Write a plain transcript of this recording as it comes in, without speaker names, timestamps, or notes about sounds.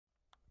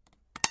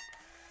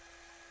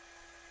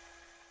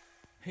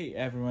Hey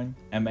everyone,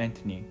 I'm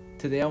Anthony.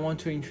 Today I want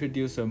to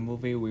introduce a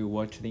movie we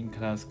watched in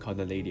class called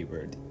Lady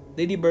Bird.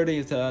 Lady Bird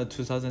is a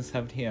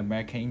 2017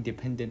 American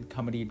independent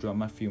comedy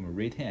drama film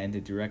written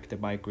and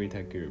directed by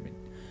Greta Gerwig.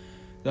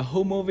 The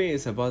whole movie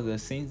is about the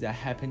things that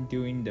happen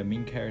during the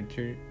main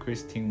character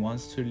Christine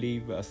wants to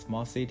leave a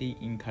small city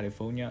in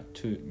California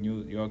to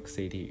New York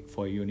City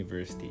for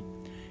university.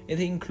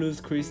 It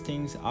includes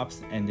Christine's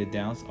ups and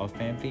downs of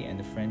family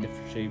and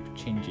friendship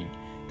changing,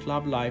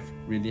 club life,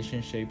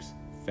 relationships,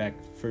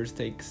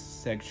 first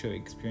sexual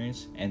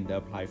experience, and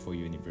apply for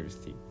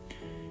university.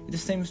 It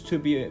seems to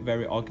be a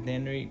very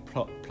ordinary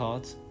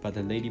plot, but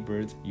Lady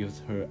Bird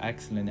used her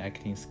excellent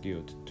acting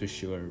skills to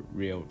show a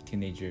real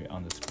teenager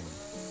on the screen.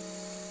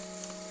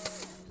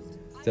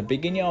 The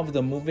beginning of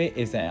the movie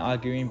is an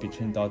arguing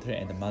between daughter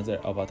and mother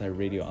about a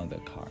radio on the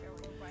car.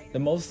 The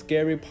most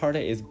scary part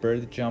is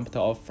Bird jumped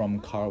off from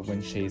car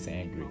when she is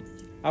angry.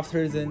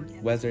 After then,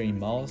 whether in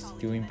malls,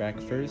 doing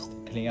breakfast,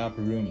 cleaning up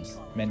rooms,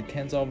 many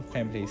kinds of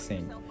family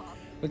things,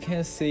 we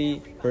can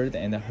see Bird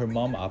and her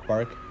mom are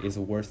bark is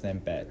worse than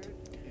bad.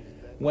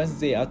 Once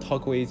they are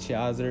talk with each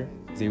other,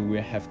 they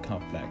will have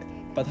conflict.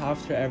 But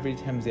after every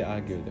time they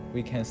argued,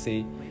 we can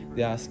see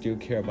they are still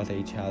care about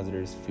each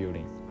other's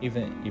feeling,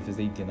 even if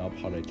they did not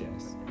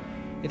apologize.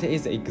 It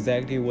is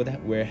exactly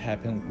what will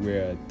happen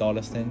where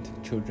adolescent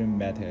children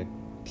met a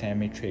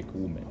climactic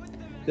woman.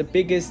 The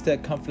biggest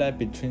conflict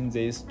between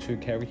these two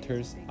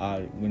characters are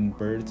when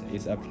Bird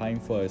is applying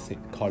for a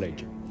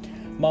college.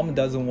 Mom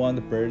doesn't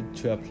want Bird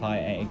to apply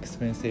an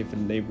expensive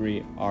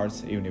liberal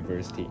arts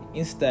university.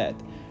 Instead,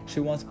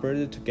 she wants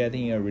Bird to get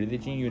in a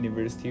religion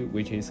university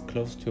which is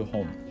close to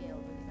home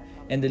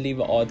and live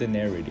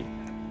ordinarily.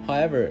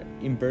 However,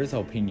 in Bird's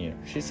opinion,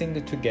 she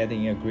thinks to get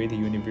in a great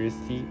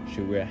university,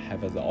 she will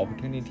have the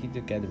opportunity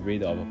to get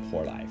rid of a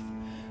poor life.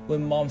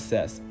 When Mom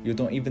says, "You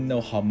don't even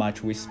know how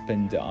much we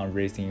spend on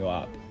raising you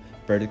up,"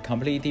 Bird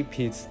completely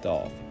pissed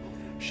off.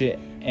 She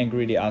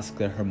angrily asked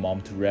her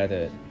mom to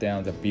write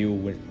down the bill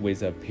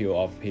with a pile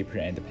of paper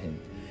and pen,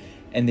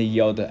 and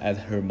yelled at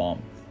her mom,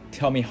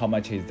 "Tell me how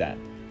much is that?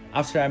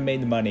 After I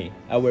made money,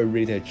 I will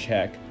write a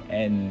check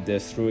and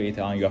throw it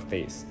on your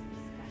face."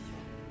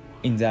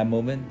 In that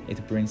moment,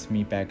 it brings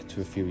me back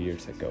to a few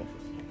years ago.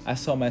 I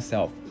saw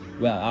myself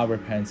when our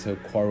parents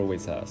quarrel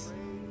with us.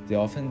 They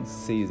often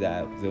say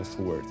those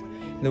words,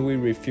 and we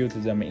refute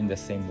them in the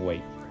same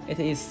way. It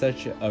is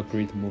such a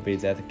great movie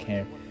that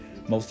can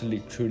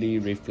mostly truly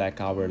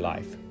reflect our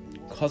life,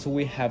 cause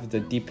we have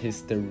the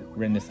deepest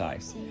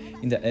renaissance.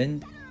 In the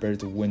end,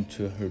 Bird went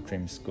to her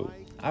dream school.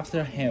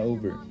 After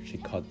handover, she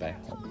called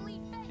back home.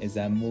 In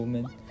that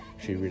moment,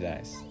 she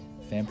realized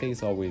family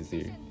is always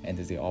there, and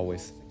they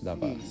always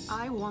love us.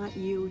 I want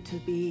you to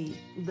be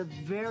the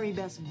very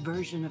best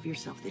version of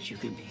yourself that you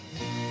can be.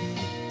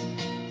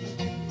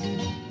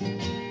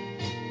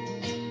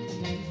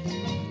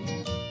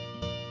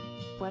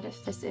 What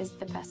if this is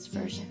the best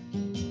version?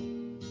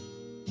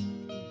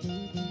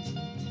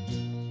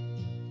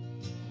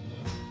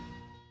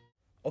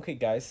 Okay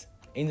guys,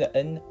 in the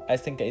end, I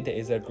think it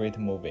is a great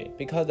movie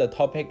because the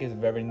topic is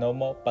very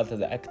normal, but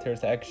the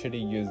actors actually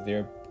use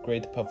their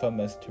great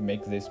performance to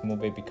make this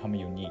movie become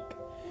unique.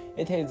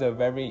 It is a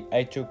very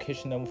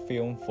educational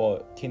film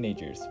for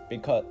teenagers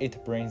because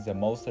it brings the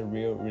most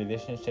real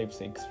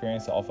relationships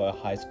experience of a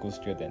high school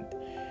student.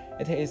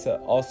 It is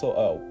also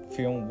a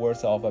film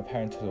worth of a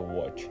parent to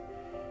watch,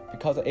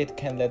 because it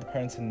can let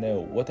parents know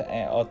what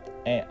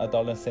an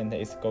adolescent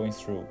is going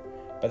through.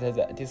 But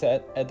the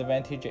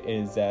disadvantage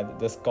is that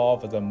the score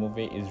of the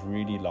movie is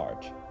really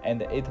large,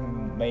 and it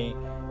may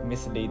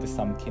mislead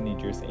some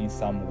teenagers in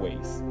some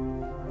ways.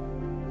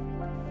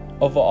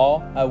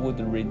 Overall, I would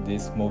rate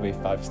this movie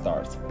 5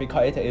 stars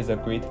because it is a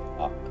great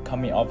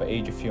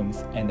coming-of-age film,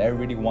 and I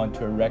really want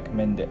to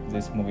recommend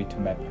this movie to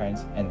my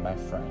parents and my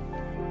friends.